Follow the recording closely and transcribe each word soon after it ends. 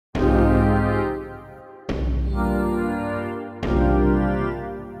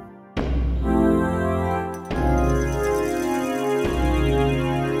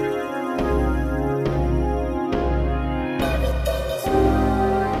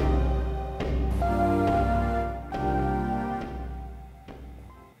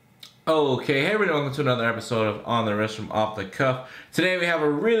Okay, hey everybody, welcome to another episode of On the Wrist from Off the Cuff. Today we have a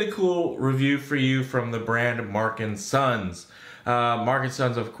really cool review for you from the brand Marc Sons. Marc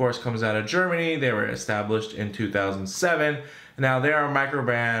Sons, of course, comes out of Germany. They were established in 2007. Now they are a micro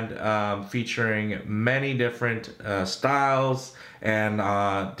brand featuring many different styles and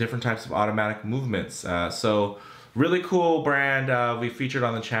different types of automatic movements. So really cool brand. We featured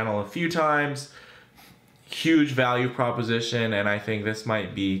on the channel a few times. Huge value proposition, and I think this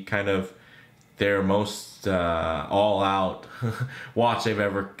might be kind of their most all-out watch they've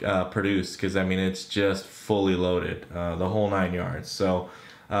ever produced, because I mean it's just fully loaded, the whole 9 yards. So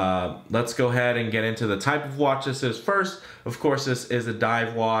let's go ahead and get into the type of watch this is. First, of course, this is a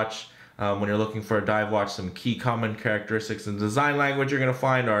dive watch. When you're looking for a dive watch, some key common characteristics in design language you're going to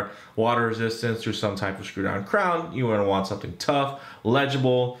find are water resistance through some type of screw down crown. You want to want something tough,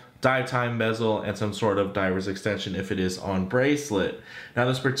 legible, dive time bezel, and some sort of diver's extension if it is on bracelet. Now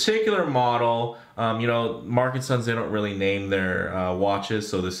this particular model, Marc Sons, they don't really name their watches,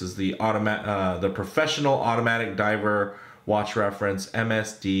 so this is the professional automatic diver watch reference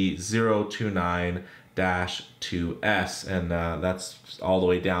MSD-029-2S, and that's all the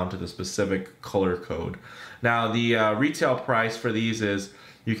way down to the specific color code. Now the retail price for these is,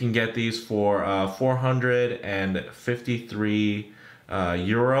 you can get these for 453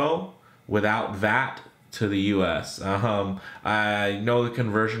 euro without VAT to the US. I know the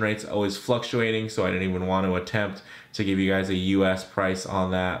conversion rate's always fluctuating, so I didn't even want to attempt to give you guys a US price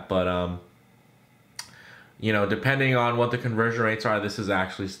on that, but depending on what the conversion rates are, this is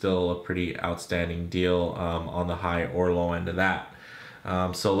actually still a pretty outstanding deal on the high or low end of that.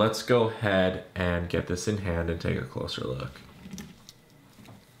 So let's go ahead and get this in hand and take a closer look.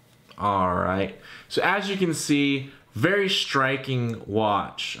 All right, so as you can see, very striking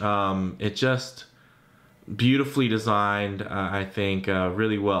watch. It just beautifully designed, I think,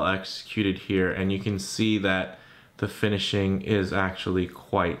 really well executed here, and you can see that the finishing is actually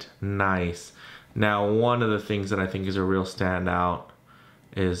quite nice. Now, one of the things that I think is a real standout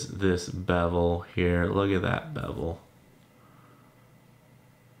is this bevel here. Look at that bevel.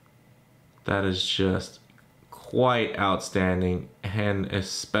 That is just quite outstanding, and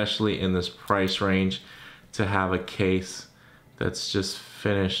especially in this price range, to have a case that's just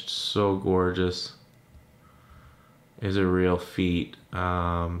finished so gorgeous is a real feat,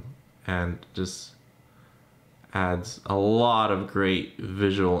 and just adds a lot of great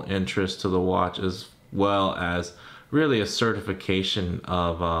visual interest to the watch, as well as really a certification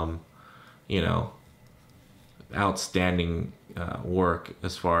of outstanding work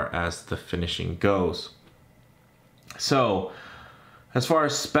as far as the finishing goes. So as far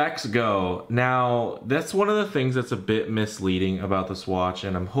as specs go, now that's one of the things that's a bit misleading about this watch,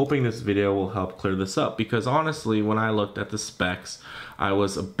 and I'm hoping this video will help clear this up, because honestly, when I looked at the specs, I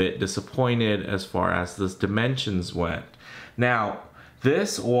was a bit disappointed as far as the dimensions went. Now,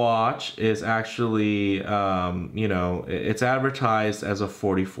 this watch is actually, it's advertised as a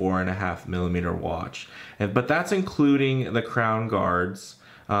 44.5mm watch, but that's including the crown guards,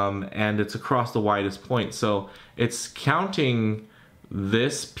 and it's across the widest point. So it's counting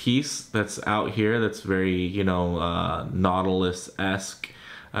this piece that's out here that's very, Nautilus-esque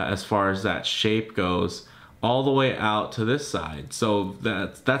as far as that shape goes, all the way out to this side. So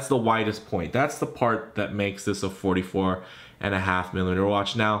that's the widest point. That's the part that makes this a 44.5mm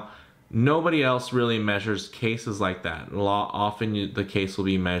watch. Now, nobody else really measures cases like that. Often the case will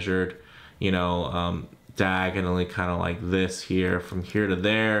be measured, diagonally, kind of like this here, from here to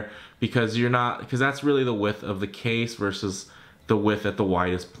there, because that's really the width of the case versus the width at the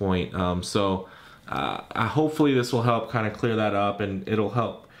widest point. Hopefully this will help kind of clear that up, and it'll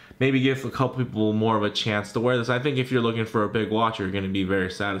help maybe give a couple people more of a chance to wear this. I think if you're looking for a big watch, you're going to be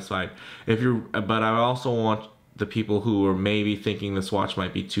very satisfied. But I also want the people who are maybe thinking this watch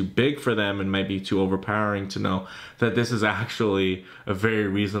might be too big for them and might be too overpowering to know that this is actually a very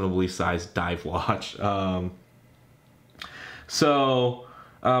reasonably sized dive watch.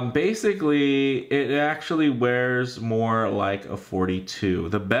 Basically, it actually wears more like a 42.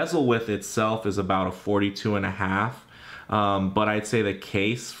 The bezel width itself is about a 42.5, but I'd say the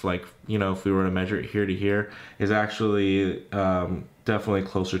case, like, if we were to measure it here to here, is actually definitely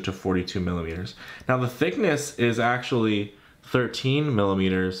closer to 42mm. Now the thickness is actually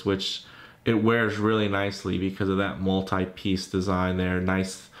 13mm, which it wears really nicely because of that multi-piece design there.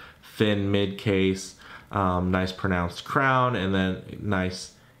 Nice thin mid case, nice pronounced crown, and then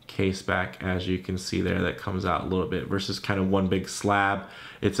nice case back, as you can see there, that comes out a little bit versus kind of one big slab.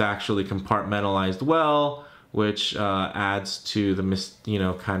 It's actually compartmentalized well, which adds to the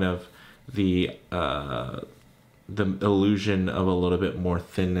kind of the the illusion of a little bit more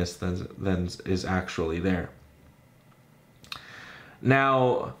thinness than is actually there.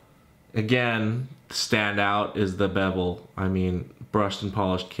 Now, again, standout is the bevel. I mean, brushed and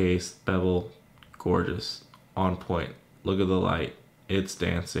polished case, bevel, gorgeous, on point. Look at the light. It's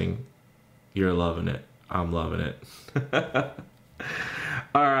dancing. You're loving it. I'm loving it.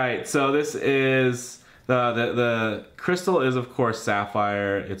 All right, so this is the crystal is of course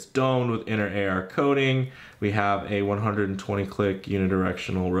sapphire. It's domed with inner AR coating. We have a 120 click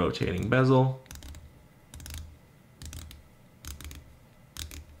unidirectional rotating bezel.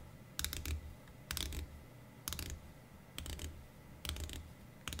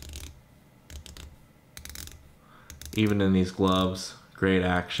 Even in these gloves, great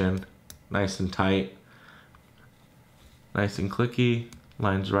action, nice and tight, nice and clicky,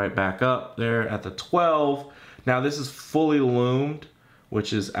 lines right back up there at the 12. Now this is fully lumed,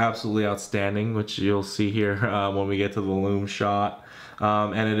 which is absolutely outstanding, which you'll see here when we get to the lume shot.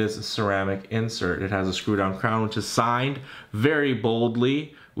 And it is a ceramic insert. It has a screw down crown, which is signed very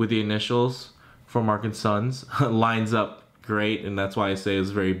boldly with the initials for Marc Sons. Lines up great, and that's why I say it's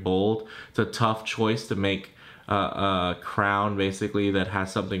very bold. It's a tough choice to make a crown basically that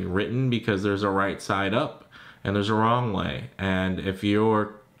has something written, because there's a right side up and there's a wrong way, and if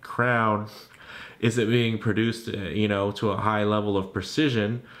your crown isn't being produced you know, to a high level of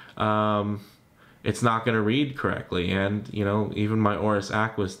precision, it's not going to read correctly. And you know, even my Oris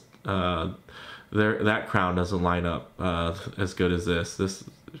Aquas, that crown doesn't line up as good as this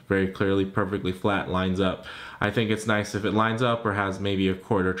very clearly perfectly flat lines up. I think it's nice if it lines up or has maybe a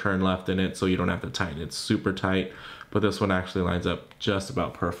quarter turn left in it, so you don't have to tighten it super tight, but this one actually lines up just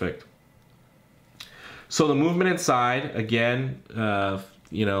about perfect. So the movement inside, again,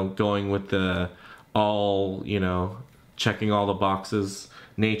 you know, going with the all, you know, checking all the boxes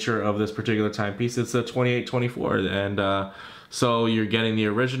nature of this particular timepiece. It's a 2824, and so you're getting the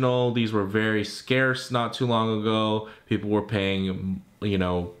original. These were very scarce not too long ago. People were paying, you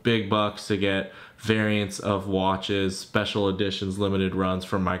know, big bucks to get variants of watches, special editions, limited runs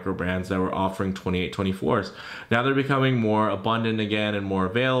from micro brands that were offering 2824s. Now they're becoming more abundant again and more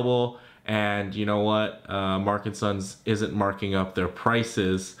available. And you know what? Marc Sons isn't marking up their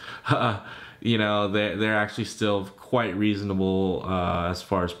prices. You know, they're actually still quite reasonable as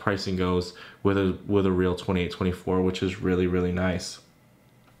far as pricing goes with a real 2824, which is really, really nice.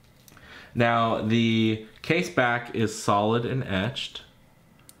 Now the case back is solid and etched.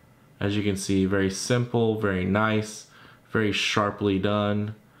 As you can see, very simple, very nice, very sharply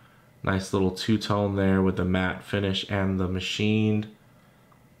done. Nice little two-tone there with the matte finish and the machined.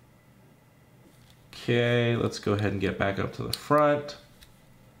 Okay, let's go ahead and get back up to the front.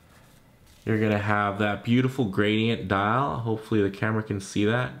 You're gonna have that beautiful gradient dial. Hopefully the camera can see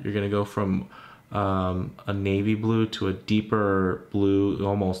that. You're gonna go from a navy blue to a deeper blue,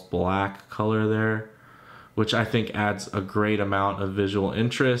 almost black color there, which I think adds a great amount of visual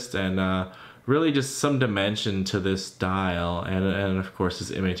interest and really just some dimension to this dial. And of course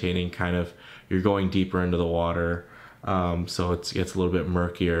it's imitating kind of, you're going deeper into the water. So it gets a little bit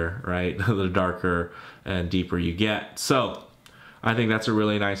murkier, right? The darker and deeper you get. So I think that's a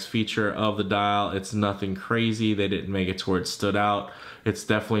really nice feature of the dial. It's nothing crazy. They didn't make it to where it stood out. It's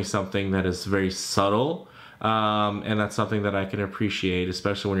definitely something that is very subtle. And that's something that I can appreciate,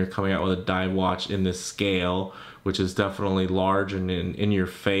 especially when you're coming out with a dive watch in this scale, which is definitely large and in your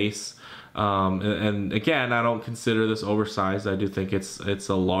face. And again, I don't consider this oversized. I do think it's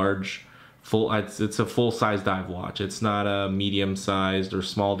a large, it's a full-size dive watch. It's not a medium-sized or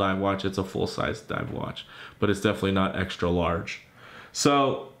small dive watch. It's a full-size dive watch, but it's definitely not extra large.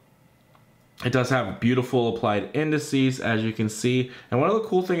 So it does have beautiful applied indices, as you can see. And one of the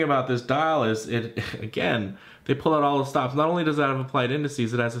cool thing about this dial is again, they pull out all the stops. Not only does it have applied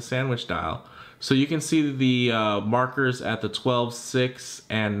indices, it has a sandwich dial. So you can see the markers at the 12, 6,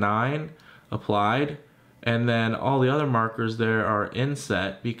 and 9 applied. And then all the other markers there are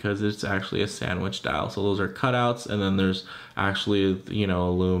inset because it's actually a sandwich dial. So those are cutouts, and then there's actually, you know,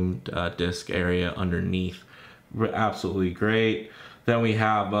 a lumed disc area underneath. Absolutely great. Then we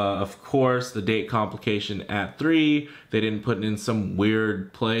have, of course, the date complication at 3. They didn't put it in some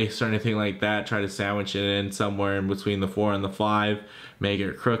weird place or anything like that. Try to sandwich it in somewhere in between the 4 and the 5, make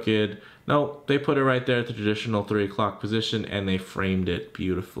it crooked. No, they put it right there at the traditional 3 o'clock position, and they framed it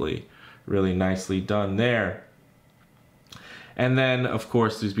beautifully. Really nicely done there. And then, of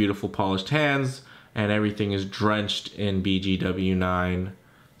course, these beautiful polished hands, and everything is drenched in BGW9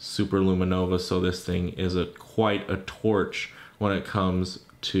 Super Luminova. So this thing is quite a torch when it comes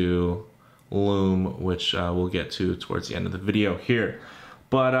to lume, which we'll get to towards the end of the video here.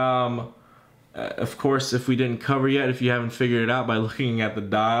 But Of course, if we didn't cover yet, if you haven't figured it out by looking at the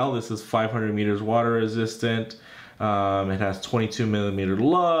dial, this is 500 meters water resistant. It has 22 millimeter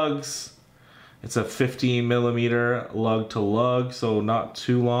lugs. It's a 15 millimeter lug to lug, so not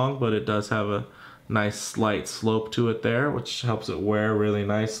too long, but it does have a nice slight slope to it there, which helps it wear really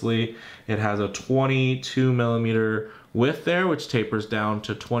nicely. It has a 22 millimeter width there, which tapers down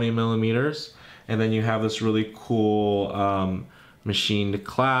to 20 millimeters. And then you have this really cool machined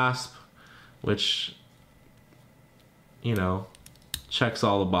clasp, which, you know, checks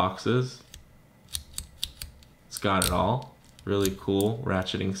all the boxes. It's got it all. Really cool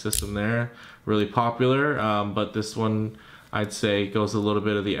ratcheting system there. Really popular, but this one I'd say goes a little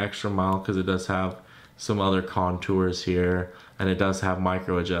bit of the extra mile because it does have some other contours here, and it does have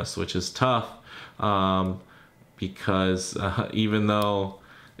micro adjust, which is tough because even though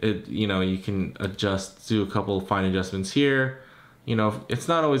it, you know, you can adjust, do a couple of fine adjustments here, you know, it's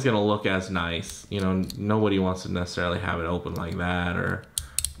not always going to look as nice. You know, nobody wants to necessarily have it open like that, or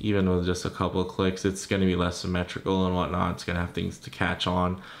even with just a couple of clicks, it's going to be less symmetrical and whatnot. It's going to have things to catch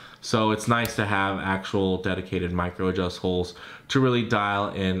on. So it's nice to have actual dedicated micro adjust holes to really dial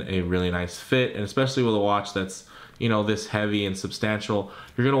in a really nice fit. And especially with a watch that's, you know, this heavy and substantial,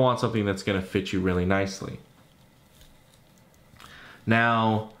 you're going to want something that's going to fit you really nicely.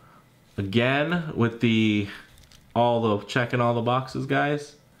 Now, again, with checking all the boxes,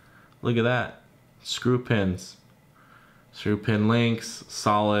 guys, look at that. Screw pins. Screw pin links,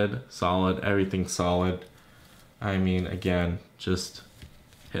 solid, everything's solid. I mean, again, just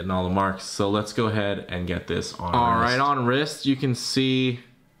hitting all the marks. So let's go ahead and get this on wrist. All right, on wrist, you can see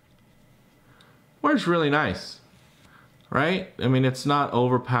wears really nice, right? I mean, it's not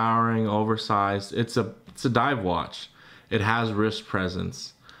overpowering, oversized. It's a dive watch. It has wrist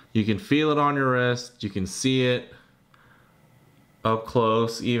presence. You can feel it on your wrist. You can see it up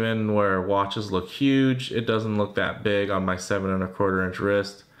close, even where watches look huge. It doesn't look that big on my 7 1/4 inch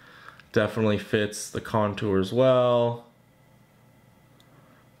wrist. Definitely fits the contours well.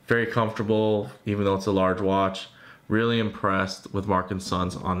 Very comfortable, even though it's a large watch. Really impressed with Marc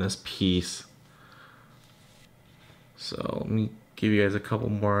Sons on this piece. So let me give you guys a couple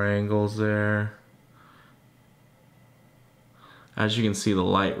more angles there. As you can see, the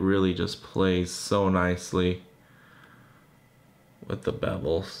light really just plays so nicely with the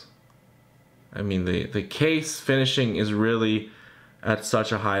bevels. I mean, the case finishing is really at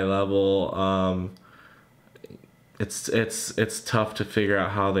such a high level. It's tough to figure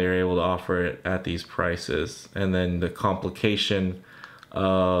out how they're able to offer it at these prices. And then the complication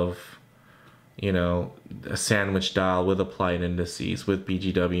of, you know, a sandwich dial with applied indices, with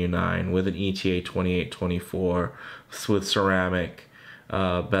BGW9, with an ETA 2824, with ceramic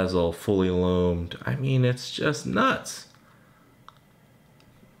bezel, fully lumed. I mean, it's just nuts.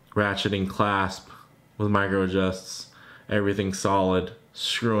 Ratcheting clasp with micro adjusts, everything solid,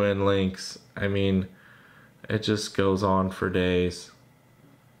 screw in links. I mean, it just goes on for days.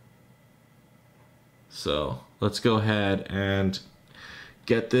 So let's go ahead and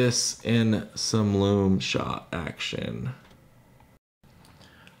get this in some lume shot action.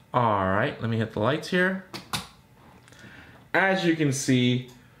 All right, let me hit the lights here. As you can see,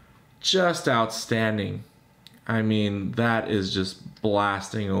 just outstanding. I mean, that is just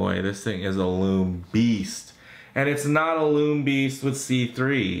blasting away. This thing is a lume beast. And it's not a lume beast with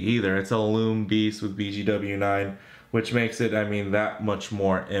C3 either. It's a lume beast with BGW9, which makes it, I mean, that much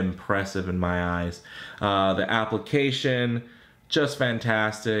more impressive in my eyes. The application, just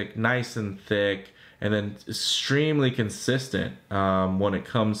fantastic, nice and thick, and then extremely consistent when it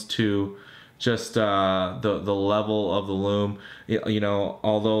comes to just the level of the lume. You know,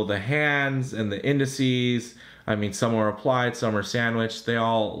 although the hands and the indices, I mean, some are applied, some are sandwiched. They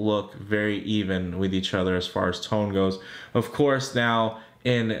all look very even with each other as far as tone goes. Of course, now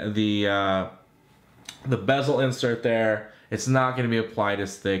in the bezel insert there, it's not going to be applied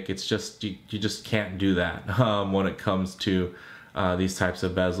as thick. It's just you just can't do that when it comes to these types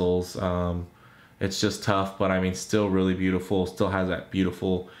of bezels. It's just tough, but I mean, still really beautiful. Still has that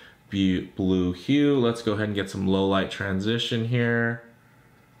beautiful blue hue. Let's go ahead and get some low light transition here.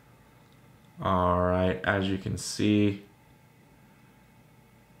 All right, as you can see,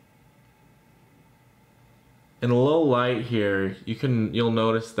 in low light here, you'll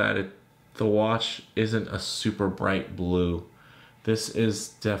notice that the watch isn't a super bright blue. This is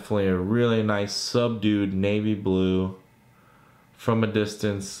definitely a really nice subdued navy blue. From a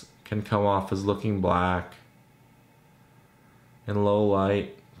distance, can come off as looking black. In low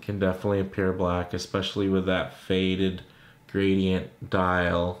light, can definitely appear black, especially with that faded gradient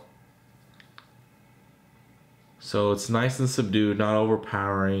dial. So it's nice and subdued, not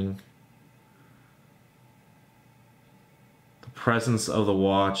overpowering. presence of the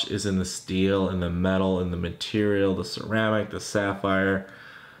watch is in the steel, in the metal, in the material, the ceramic, the sapphire.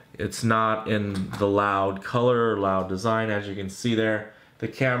 It's not in the loud color or loud design, as you can see there. The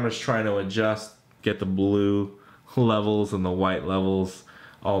camera's trying to adjust, get the blue levels and the white levels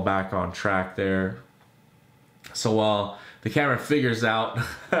all back on track there. So while the camera figures out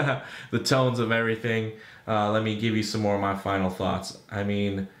the tones of everything, let me give you some more of my final thoughts. I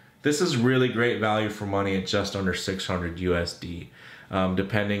mean, this is really great value for money at just under 600 USD.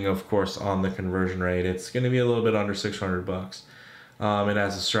 Depending, of course, on the conversion rate, it's going to be a little bit under 600 bucks. It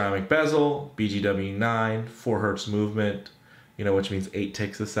has a ceramic bezel, BGW9, 4 hertz movement, you know, which means 8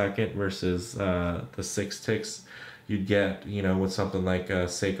 ticks a second versus the 6 ticks you'd get, you know, with something like a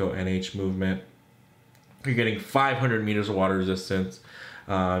Seiko NH movement. You're getting 500 meters of water resistance.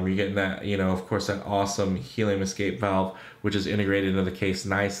 You're getting that, you know, of course, that awesome helium escape valve, which is integrated into the case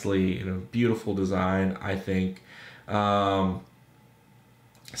nicely in a beautiful design, I think.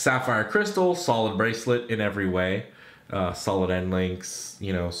 Sapphire crystal, solid bracelet in every way. Solid end links,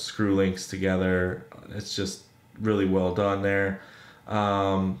 you know, screw links together. It's just really well done there.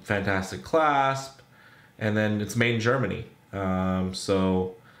 Fantastic clasp. And then it's made in Germany.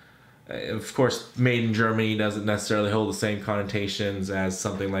 So, of course, made in Germany doesn't necessarily hold the same connotations as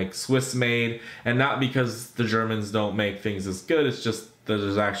something like Swiss made. And not because the Germans don't make things as good, it's just that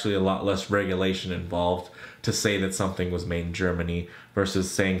there's actually a lot less regulation involved to say that something was made in Germany versus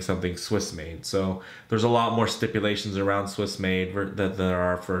saying something Swiss made. So there's a lot more stipulations around Swiss made than there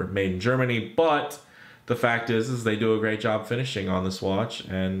are for made in Germany, but the fact is they do a great job finishing on this watch,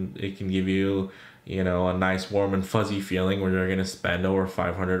 and it can give you, you know, a nice warm and fuzzy feeling when you're going to spend over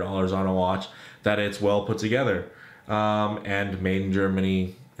 $500 on a watch that it's well put together. And made in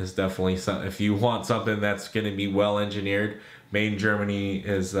Germany is definitely something. If you want something that's going to be well engineered, made in Germany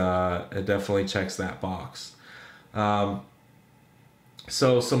is it definitely checks that box.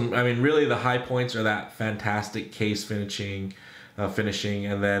 So I mean, really the high points are that fantastic case finishing,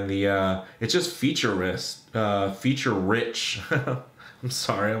 and then the it's just feature rich. I'm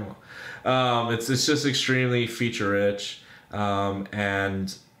sorry. It's just extremely feature rich,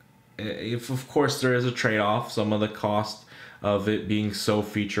 and if of course there is a trade-off, some of the cost of it being so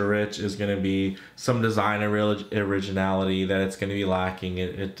feature rich is going to be some design originality that it's going to be lacking.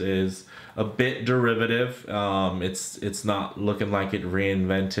 It is a bit derivative. It's not looking like it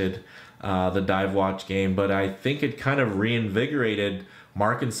reinvented the dive watch game, but I think it kind of reinvigorated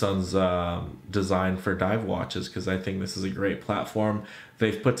Marc Sons' design for dive watches, because I think this is a great platform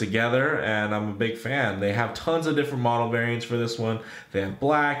they've put together, and I'm a big fan. They have tons of different model variants for this one. They have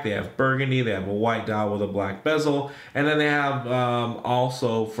black, they have burgundy, they have a white dial with a black bezel, and then they have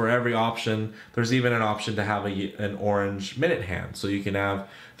also for every option, there's even an option to have an orange minute hand. So you can have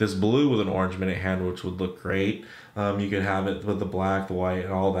this blue with an orange minute hand, which would look great. You could have it with the black, the white,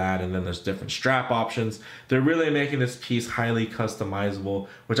 and all that, and then there's different strap options. They're really making this piece highly customizable,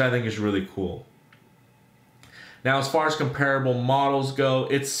 which I think is really cool. Now, as far as comparable models go,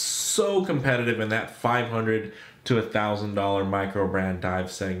 it's so competitive in that $500 to $1,000 micro brand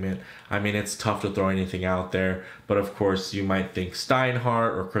dive segment. I mean, it's tough to throw anything out there, but of course you might think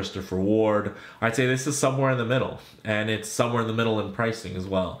Steinhardt or Christopher Ward. I'd say this is somewhere in the middle, and it's somewhere in the middle in pricing as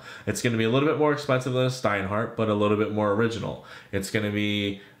well. It's going to be a little bit more expensive than a Steinhardt, but a little bit more original. It's going to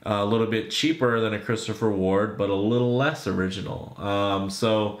be a little bit cheaper than a Christopher Ward, but a little less original.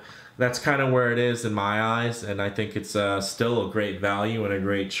 So that's kind of where it is in my eyes, and I think it's still a great value and a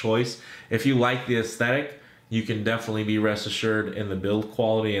great choice. If you like the aesthetic, you can definitely be rest assured in the build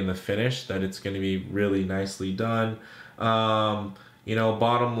quality and the finish that it's going to be really nicely done. You know,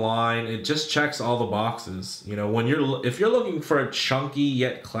 bottom line, it just checks all the boxes. You know, if you're looking for a chunky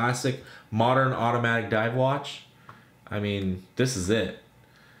yet classic modern automatic dive watch, I mean, this is it.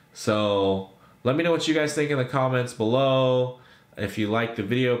 So let me know what you guys think in the comments below. If you liked the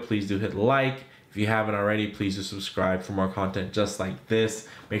video, please do hit like. If you haven't already, please do subscribe for more content just like this.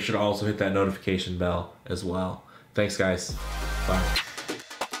 Make sure to also hit that notification bell as well. Thanks, guys. Bye.